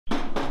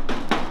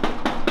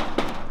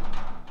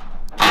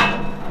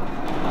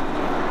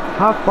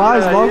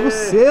Rapaz, logo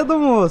cedo,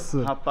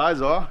 moço.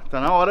 Rapaz, ó, tá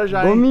na hora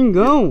já,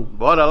 Domingão. hein?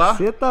 Bora lá?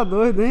 Você tá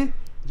doido, hein?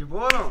 De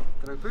boa não?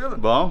 Tranquilo?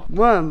 Bom.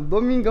 Mano,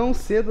 domingão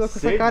cedo, com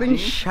essa cara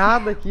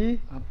inchada aqui.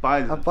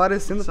 Rapaz,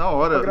 aparecendo essa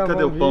hora.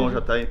 Cadê o pão?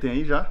 Já tá aí? Tem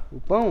aí já? O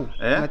pão?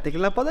 É? Mas tem que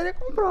ir na padaria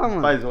comprar, mano.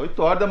 Rapaz,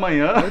 8 horas da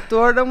manhã. 8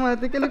 horas da manhã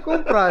tem que ir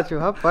comprar, tio.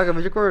 Rapaz,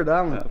 acabei de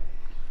acordar, mano.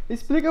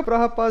 Explica pra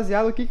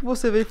rapaziada o que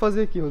você veio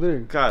fazer aqui,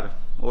 Rodrigo. Cara,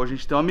 hoje a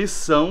gente tem uma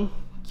missão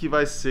que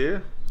vai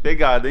ser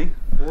pegada, hein?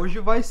 Hoje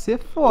vai ser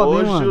foda,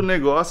 hein, mano? Hoje o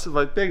negócio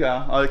vai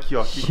pegar. Olha aqui,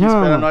 ó. Que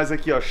espera nós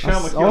aqui, ó.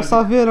 Chama aqui, ó. Olha o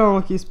Saveirão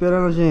aqui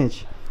esperando a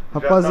gente.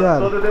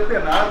 Rapaziada. Já tá toda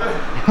depenada.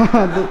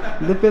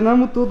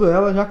 Depenamos tudo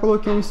ela. Já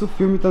coloquei isso no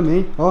filme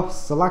também.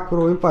 Nossa,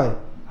 lacrou, hein, pai?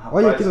 Rapaz,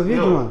 olha aqui no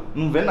vídeo, mano.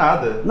 Não vê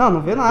nada. Não vê nada.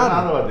 Não vê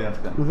nada lá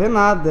dentro, cara. Não vê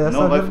nada. É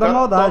Saveiro da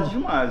maldade. Top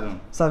demais,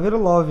 mano.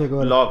 Saveiro Love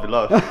agora. Love.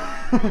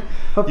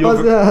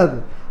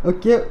 Rapaziada,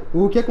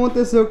 o que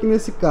aconteceu aqui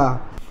nesse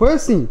carro? Foi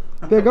assim,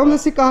 pegamos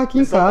esse carro aqui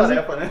em casa.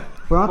 Tarefa, né?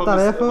 Foi uma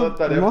tarefa,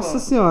 nossa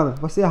senhora,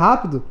 vai ser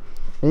rápido.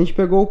 A gente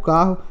pegou o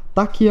carro,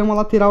 taqueamos a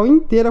lateral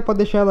inteira pra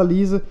deixar ela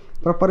lisa,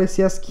 pra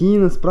aparecer as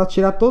quinas, pra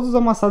tirar todos os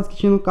amassados que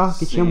tinha no carro,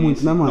 que tinha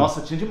muito, né, mano? Nossa,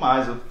 tinha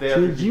demais o teto.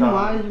 Tinha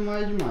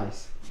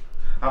demais.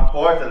 A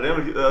porta,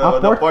 lembra? A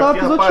porta tava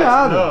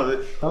pisoteada.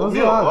 Tava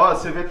zoada. Ó,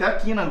 você vê até a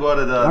quina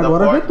agora da porta.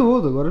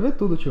 Agora vê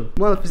tudo, tio.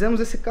 Mano, fizemos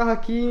esse carro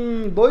aqui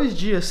em 2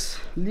 dias.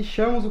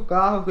 Lixamos o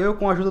carro, eu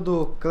com a ajuda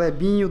do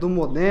Clebinho, do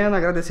Modena,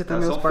 agradecer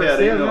também aos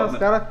parceiros,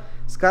 né?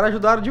 Os caras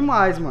ajudaram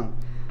demais, mano.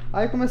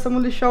 Aí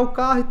começamos a lixar o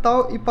carro e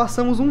tal, e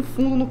passamos um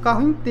fundo no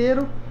carro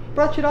inteiro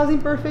pra tirar as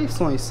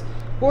imperfeições.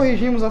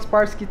 Corrigimos as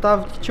partes que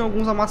tinham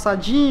alguns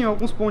amassadinhos,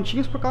 alguns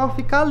pontinhos, pro carro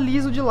ficar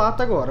liso de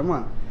lata agora,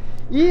 mano.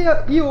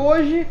 E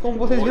hoje, como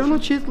vocês viram no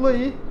título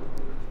aí,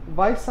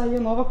 vai sair a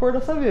nova cor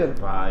da Saveiro.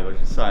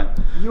 Hoje sai.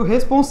 E o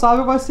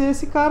responsável vai ser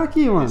esse cara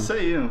aqui, mano. Isso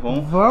aí,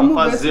 vamos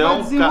fazer ver se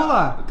vai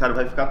desenrolar. Cara,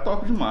 vai ficar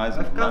top demais.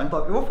 Vai ficar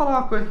top. Eu vou falar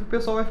uma coisa que o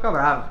pessoal vai ficar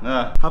bravo.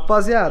 É.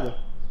 Rapaziada,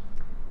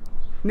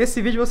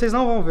 nesse vídeo vocês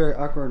não vão ver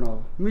a cor nova.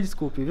 Me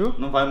desculpem, viu?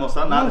 Não vai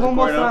mostrar nada. Não vou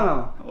mostrar,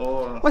 não.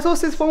 Oh. Mas se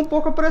vocês forem um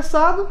pouco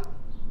apressados,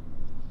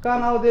 o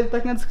canal dele tá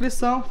aqui na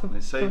descrição.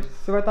 Isso aí.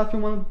 Você vai estar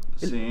filmando.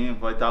 Sim,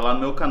 vai estar lá no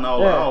meu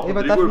canal, lá, o ele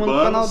vai estar filmando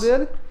no canal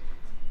dele.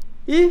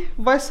 E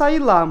vai sair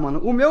lá,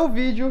 mano. O meu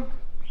vídeo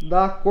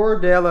da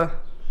cor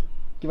dela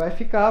que vai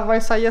ficar,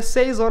 vai sair às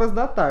 6 horas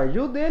da tarde.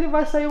 O dele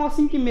vai sair umas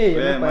 5h30,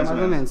 né, pai? Mais ou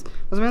menos. Mais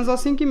ou menos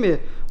umas 5h30.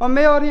 Uma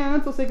meia horinha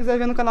antes, se você quiser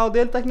ver no canal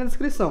dele, tá aqui na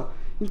descrição.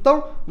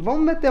 Então,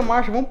 vamos meter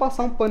marcha, vamos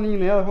passar um paninho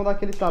nela, vamos dar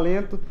aquele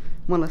talento.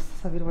 Mano, essa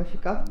Saveiro vai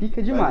ficar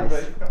pica demais.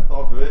 Vai ficar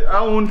top.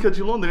 A única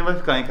de Londrina vai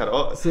ficar, hein, cara.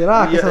 Ó,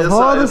 será que essas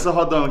rodas? Essa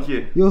rodão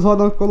aqui. E os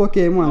rodão que eu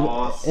coloquei, mano.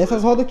 Nossa.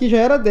 Essas rodas aqui já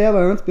era dela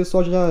antes, o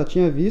pessoal já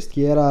tinha visto,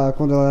 que era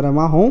quando ela era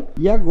marrom.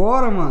 E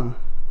agora, mano,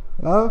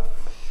 ela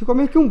ficou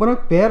meio que um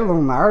branco pérola,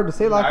 um nardo,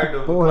 sei lá que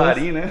porra.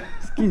 Clarim, né?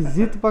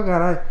 Esquisito pra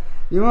caralho.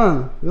 E,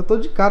 mano, eu tô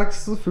de cara com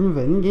esse filme,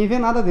 velho. Ninguém vê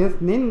nada dentro,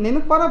 nem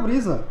no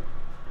para-brisa.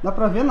 Dá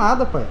pra ver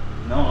nada, pai.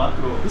 Não,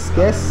 lacrou.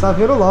 Esquece,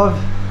 Saveiro Love.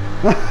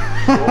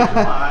 Show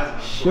demais,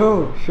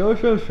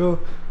 mano. Show.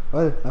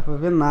 Olha, dá pra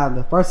ver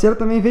nada. Parceiro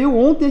também veio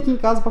ontem aqui em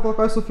casa pra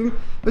colocar isso no filme.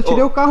 Eu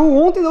tirei o carro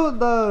ontem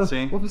da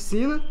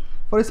oficina.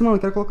 Falei assim, mano,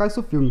 quero colocar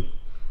isso no filme.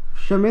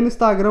 Chamei no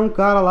Instagram um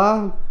cara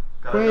lá.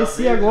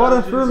 Conheci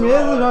agora,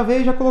 firmeza, já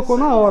veio e já colocou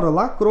na hora.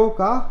 Lacrou o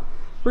carro.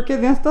 Porque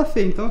dentro tá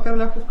feio. Então eu quero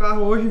olhar pro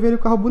carro hoje e ver o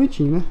carro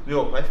bonitinho, né?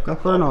 Meu, vai ficar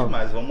top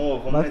demais.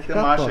 Vamos meter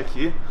marcha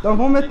aqui. Então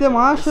vamos meter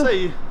marcha. Isso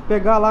aí.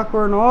 Pegar lá a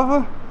cor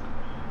nova.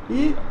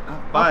 E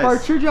a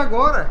partir de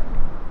agora...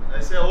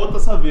 Essa é outra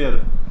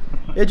Saveiro.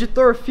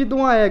 Editor, filho de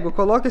uma égua,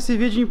 coloca esse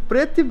vídeo em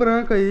preto e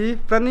branco aí,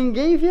 pra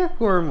ninguém ver a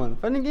cor, mano.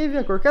 Pra ninguém ver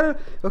a cor.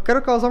 Eu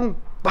quero causar um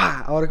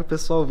pá a hora que o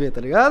pessoal vê, tá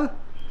ligado?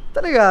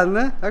 Tá ligado,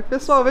 né? A hora que o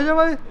pessoal vê já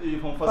vai... E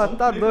vamos fazer um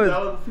clipe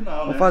dela no final,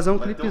 né? Vamos fazer um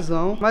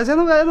clipezão. Mas é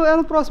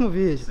no próximo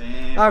vídeo.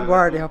 Sim,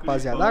 aguardem,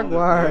 rapaziada,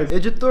 aguardem.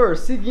 Editor,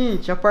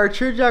 seguinte, a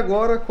partir de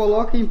agora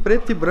coloca em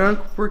preto e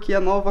branco, porque a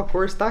nova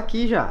cor está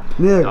aqui já.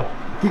 Nego, o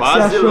que você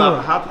achou? Lá.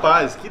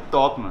 Rapaz, que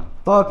top, mano.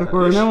 Top a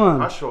cor, né,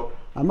 mano? Achou.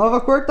 A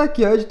nova cor tá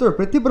aqui, ó, editor.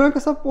 Preto e branco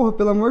essa porra,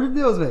 pelo amor de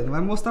Deus, velho. Não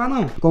vai mostrar,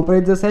 não.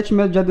 Comprei 17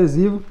 metros de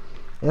adesivo.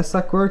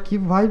 Essa cor aqui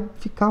vai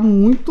ficar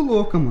muito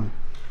louca, mano.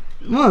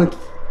 Mano,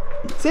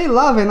 sei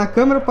lá, velho. Na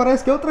câmera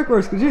parece que é outra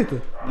cor, você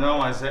acredita? Não,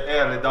 mas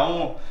ela dá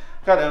um...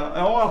 Cara,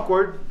 é uma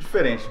cor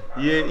diferente.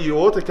 E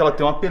outra que ela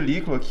tem uma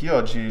película aqui,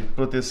 ó, de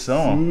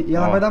proteção. Sim, e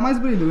ela vai dar mais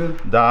brilho, né?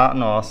 Dá,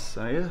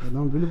 nossa. Aí... Vai dar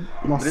um brilho...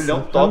 Nossa,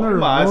 brilhão top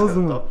demais, cara,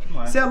 mano. Top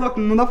demais. Você é louco,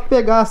 não dá pra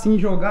pegar assim,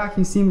 jogar aqui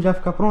em cima e já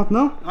ficar pronto,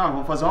 não? Ah,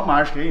 vamos fazer uma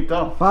marcha aí,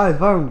 então.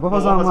 Vamos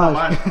fazer uma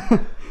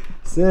mágica.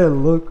 Você é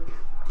louco.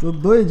 Tô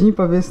doidinho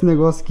pra ver esse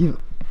negócio aqui.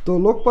 Tô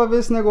louco pra ver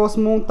esse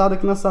negócio montado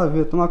aqui na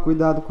Saveiro. Tomar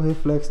cuidado com o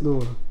reflexo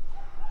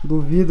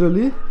do vidro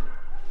ali.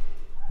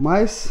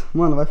 Mas,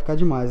 mano, vai ficar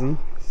demais, hein?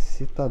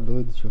 Você tá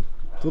doido, tio.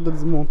 Toda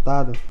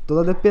desmontada,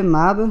 toda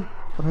depenada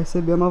pra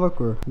receber a nova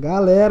cor.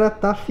 Galera,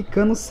 tá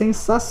ficando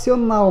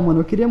sensacional,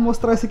 mano. Eu queria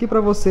mostrar isso aqui pra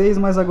vocês,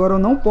 mas agora eu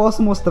não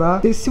posso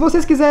mostrar. Se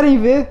vocês quiserem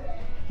ver,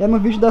 é no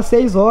vídeo das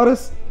 6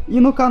 horas. E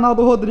no canal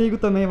do Rodrigo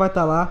também vai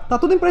estar lá. Tá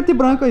tudo em preto e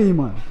branco aí,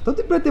 mano.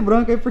 Tudo em preto e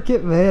branco aí porque,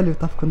 velho,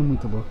 tá ficando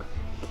muito louco.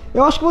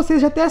 Eu acho que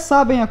vocês já até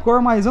sabem a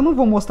cor, mas eu não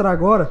vou mostrar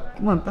agora.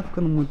 Mano, tá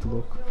ficando muito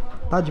louco.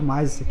 Tá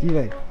demais isso aqui,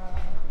 velho.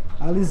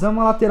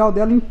 Alisamos a lateral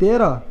dela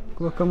inteira, ó.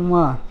 Colocamos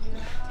uma...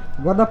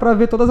 Agora dá pra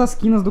ver todas as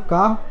quinas do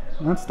carro.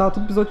 Antes tava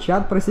tudo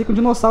pisoteado, parecia que um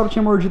dinossauro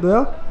tinha mordido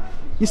ela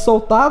e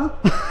soltado.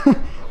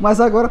 Mas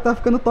agora tá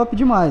ficando top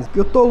demais.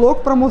 Eu tô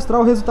louco pra mostrar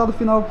o resultado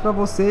final pra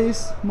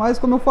vocês. Mas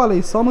como eu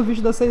falei, só no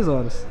vídeo das 6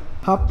 horas.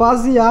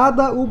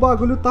 Rapaziada, o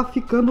bagulho tá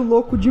ficando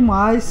louco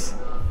demais.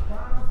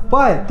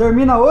 Pai,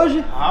 termina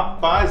hoje?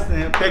 Rapaz,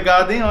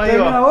 pegada, hein? Aí,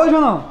 termina hoje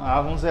ou não?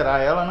 Ah, vamos zerar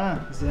ela, né?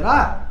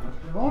 Zerar?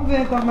 Vamos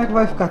ver então como é que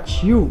vai ficar.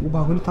 Tio, o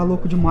bagulho tá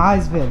louco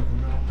demais, velho.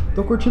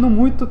 Tô curtindo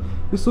muito.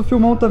 Isso o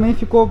filmão também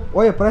ficou...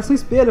 Olha, parece um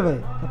espelho,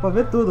 velho. Dá pra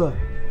ver tudo, ó.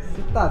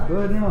 Você tá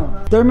doido, hein, mano?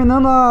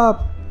 Terminando a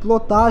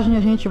plotagem, a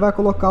gente vai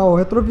colocar o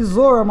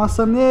retrovisor, a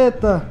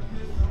maçaneta.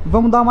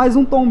 Vamos dar mais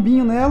um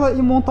tombinho nela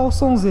e montar o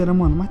sonzeira,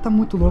 mano. Mas tá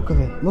muito louca,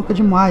 velho. Louca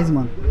demais,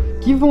 mano.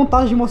 Que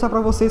vontade de mostrar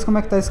pra vocês como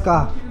é que tá esse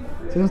carro.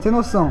 Vocês não tem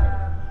noção.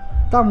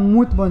 Tá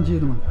muito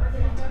bandido, mano.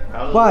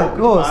 Pai,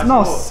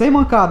 não, sem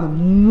mancada.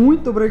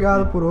 Muito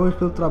obrigado por hoje,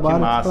 pelo trabalho.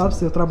 Vou falar pra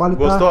você, o trabalho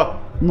Gostou? Tá...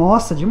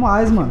 Nossa,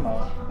 demais, mano.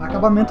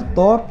 Acabamento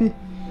top.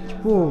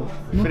 Tipo,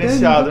 não tem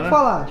muito o que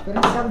falar.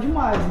 Diferenciado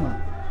demais, mano.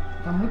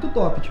 Tá muito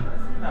top, tio.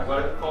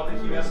 Agora que falta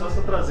aqui é só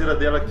essa traseira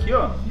dela aqui,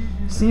 ó.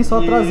 Sim, só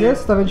a traseira.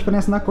 Você tá vendo a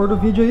diferença na cor do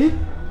vídeo aí?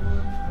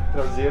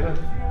 Traseira.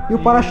 E o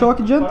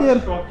para-choque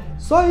dianteiro.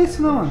 Só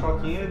isso, não, mano.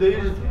 Para-choquinho e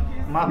daí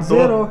matou.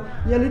 Zerou.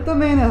 E ali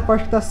também, né? A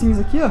parte que tá cinza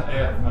aqui, ó.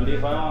 É, ali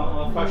vai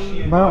uma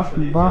faixinha. Vai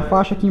uma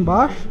faixa aqui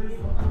embaixo.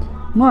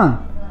 Mano,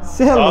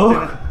 você é louco.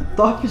 Né?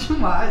 Top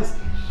demais.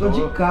 Tô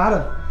de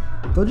cara.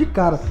 Tô de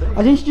cara.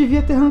 A gente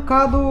devia ter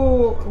arrancado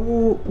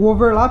o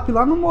overlap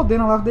lá no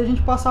Modena, lá, daí a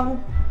gente passava o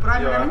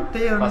primer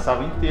inteiro, né?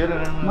 Passava inteira,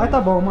 né? Mas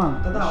tá bom, mano.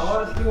 Tá da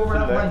hora. Se o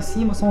overlap vai em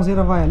cima, a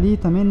sonzeira vai ali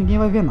também, ninguém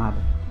vai ver nada.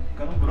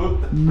 Ficando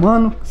bruta.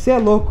 Mano, você é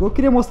louco. Eu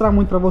queria mostrar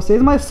muito pra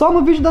vocês, mas só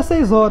no vídeo das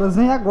 6 horas,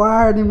 hein?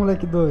 Aguardem,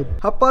 moleque doido.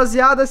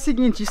 Rapaziada, é o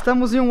seguinte,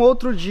 estamos em um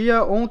outro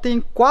dia.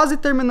 Ontem quase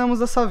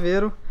terminamos a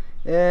Saveiro.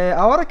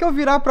 A hora que eu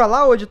virar pra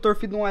lá, o editor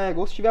filho de uma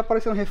égua, ou se estiver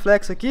aparecendo um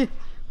reflexo aqui,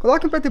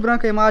 coloca em preto e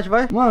branco a imagem,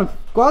 vai. Mano,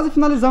 quase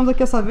finalizamos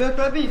aqui a Saveiro.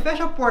 Clebinho,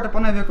 fecha a porta pra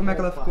nós ver como é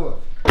que ela ficou.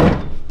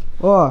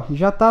 Ó,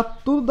 já tá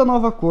tudo da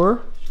nova cor.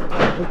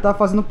 Ele tá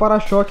fazendo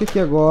para-choque aqui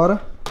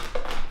agora.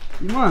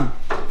 E, mano,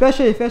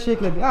 fecha aí,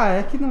 Clebinho. Ah,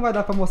 é que não vai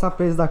dar pra mostrar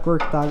pra eles da cor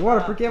que tá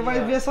agora, porque vai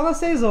ver só nas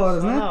 6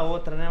 horas, né? Só na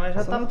outra, né? Mas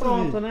já tá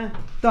pronto, né?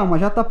 Então,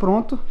 mas já tá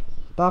pronto.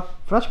 Tá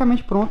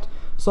praticamente pronto.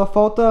 Só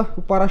falta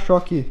o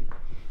para-choque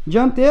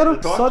dianteiro.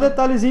 Só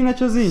detalhezinho, né,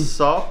 tiozinho?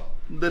 Só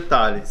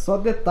detalhe. Só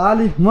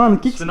detalhe. Mano,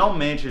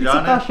 finalmente que já, você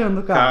né? Tá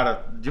achando, cara?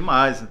 Cara,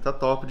 demais. Tá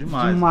top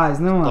demais. Demais,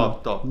 né, mano? Top,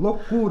 top.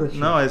 Loucura, tio.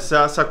 Não,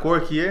 essa cor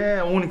aqui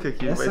é única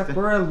aqui. Essa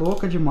cor é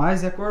louca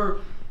demais. É a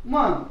cor...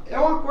 Mano, é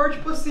uma cor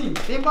tipo assim,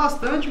 tem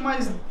bastante,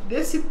 mas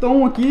desse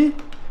tom aqui...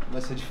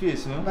 Vai ser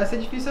difícil, né? Vai ser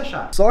difícil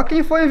achar. Só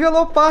quem for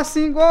envelopar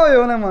assim igual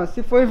eu, né, mano?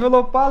 Se for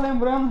envelopar,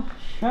 lembrando,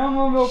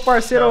 chama o meu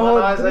parceiro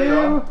Rodrigo.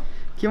 Aí,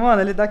 que,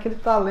 mano, ele dá aquele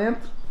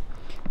talento.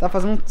 Tá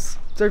fazendo um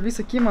serviço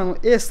aqui, mano,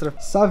 extra.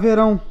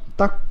 Saveirão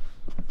tá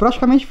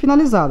praticamente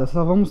finalizada.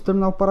 Só vamos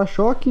terminar o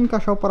para-choque,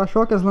 encaixar o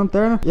para-choque, as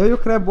lanternas. Eu e o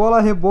Crebola,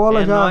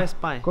 rebola, já nóis,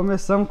 pai.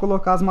 Começamos a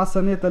colocar as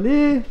maçanetas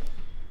ali.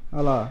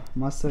 Olha lá,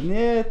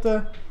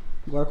 maçaneta.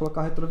 Agora colocar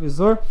o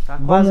retrovisor. Tá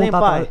quase, hein,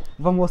 pai?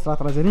 Vamos mostrar a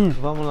traseirinha?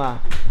 Vamos lá.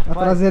 A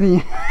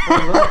traseirinha.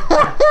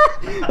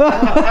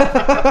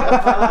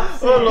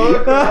 Ô,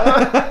 louco,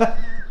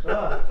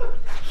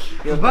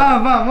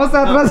 Vamos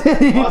mostrar a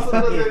traseirinha. Mostra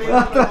a traseirinha.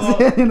 A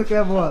traseirinha do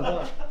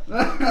Crebola.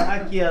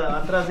 Aqui, ó,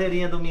 a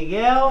traseirinha do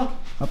Miguel.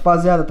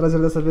 Rapaziada, a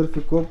traseira dessa vez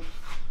ficou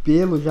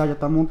pelo, já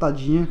tá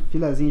montadinha.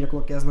 Filezinho, já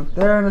coloquei as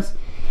lanternas.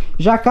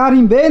 Já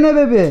carimbei, né,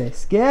 bebê?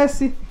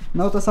 Esquece.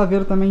 Na outra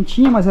Saveiro também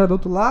tinha, mas era do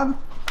outro lado.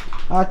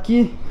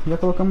 Aqui já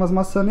colocamos as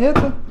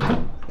maçanetas.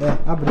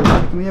 Abriu,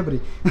 que não ia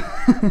abrir.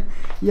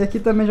 E aqui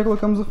também já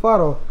colocamos o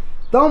farol.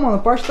 Então, mano, a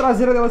parte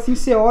traseira dela assim,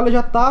 você olha,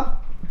 já tá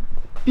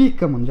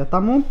pica, mano. Já tá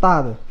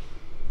montada.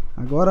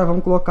 Agora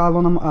vamos colocar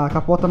a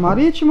capota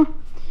marítima.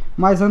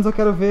 Mas antes eu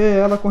quero ver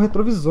ela com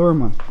retrovisor,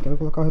 mano. Quero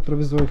colocar o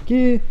retrovisor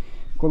aqui.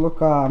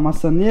 Colocar a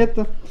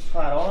maçaneta. Os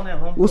farol, né?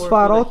 Vamos os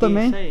farol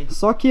também.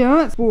 Só que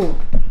antes, pô,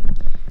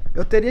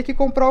 eu teria que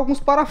comprar alguns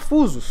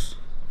parafusos.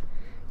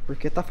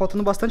 Porque tá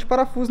faltando bastante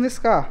parafuso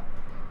nesse carro.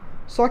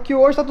 Só que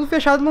hoje tá tudo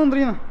fechado em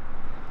Londrina.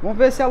 Vamos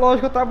ver se a loja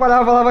que eu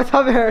trabalhava lá vai estar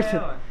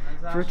aberta.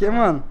 Porque,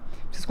 mano,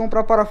 preciso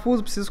comprar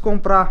parafuso, preciso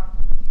comprar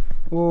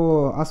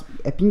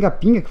é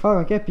pinga-pinga que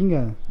fala? Aqui é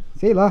pinga,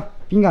 sei lá,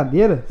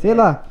 pingadeira, sei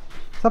lá.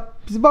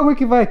 Esse bagulho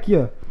que vai aqui,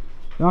 ó.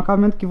 É um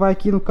acabamento que vai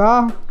aqui no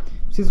carro.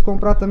 Preciso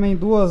comprar também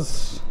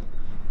dois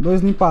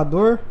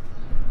limpador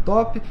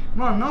top.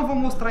 Mano, não vou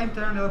mostrar a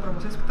interna dela pra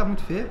vocês porque tá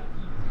muito feio.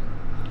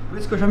 Por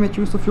isso que eu já meti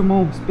o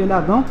filmão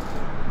espelhadão.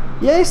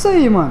 E é isso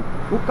aí, mano.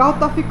 O carro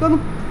tá ficando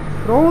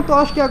pronto. Eu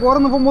acho que agora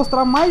eu não vou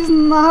mostrar mais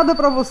nada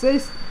pra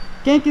vocês.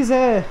 Quem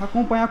quiser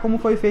acompanhar como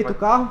foi feito o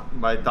carro,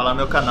 vai estar lá no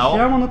meu canal.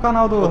 Chama no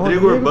canal do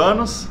Rodrigo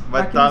Urbanos,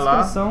 vai estar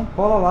lá.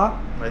 Cola lá.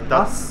 Vai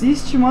tá...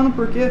 Assiste, mano,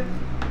 porque...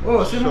 Ô,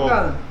 você não,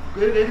 cara,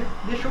 ele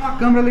deixou uma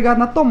câmera ligada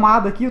na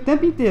tomada aqui o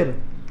tempo inteiro.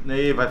 E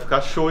aí, vai ficar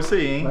show isso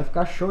aí, hein? Vai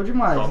ficar show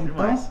demais. Top então,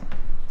 demais.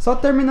 Só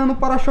terminando o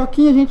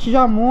para-choquinho, a gente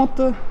já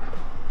monta.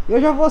 Eu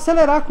já vou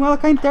acelerar com ela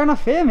com a interna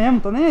feia mesmo,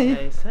 tô nem aí.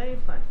 É isso aí,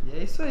 pai. E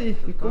é isso aí,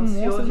 ficou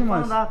monstro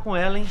demais. Vou andar com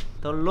ela, hein?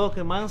 Tô louco,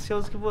 é mais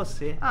ansioso que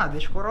você. Ah,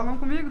 deixa o Corolão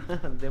comigo.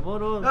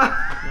 Demorou.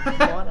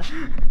 Bora.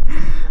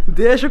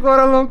 Deixa o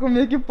Corolão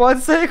comigo que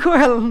pode sair com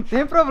ela, não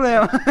tem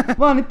problema.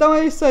 Mano, então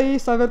é isso aí,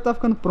 Saveiro tá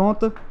ficando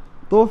pronta.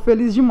 Tô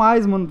feliz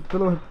demais, mano,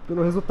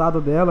 pelo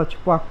resultado dela.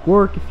 Tipo, a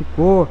cor que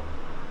ficou,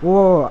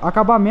 o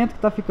acabamento que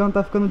tá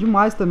ficando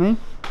demais também.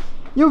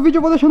 E o vídeo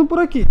eu vou deixando por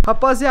aqui.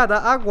 Rapaziada,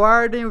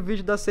 aguardem o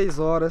vídeo das 6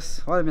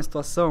 horas. Olha a minha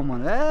situação,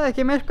 mano.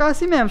 Quem mexe com carro é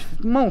assim mesmo.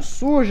 Mão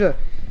suja.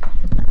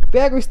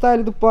 Pega o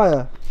style do pai,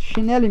 ó.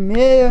 Chinelo e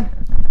meia.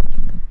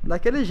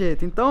 Daquele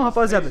jeito. Então,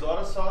 rapaziada. 6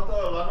 horas só tá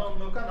lá no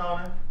meu canal,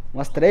 né?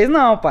 Umas 3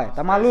 não, pai.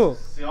 Tá maluco?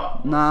 Sim, ó.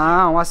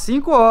 Não, umas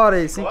 5 horas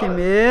aí. 5 e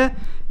meia.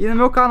 E no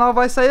meu canal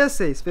vai sair às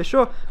 6.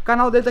 Fechou? O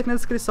canal dele tá aqui na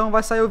descrição.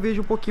 Vai sair o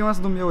vídeo um pouquinho antes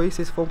do meu aí.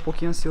 Se for um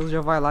pouquinho ansioso,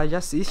 já vai lá e já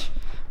assiste.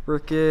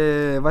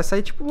 Porque vai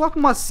sair tipo lá com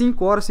umas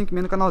 5 horas, 5 e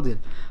meia no canal dele.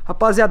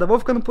 Rapaziada, vou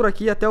ficando por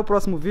aqui. Até o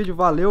próximo vídeo.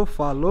 Valeu,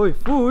 falou e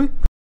fui!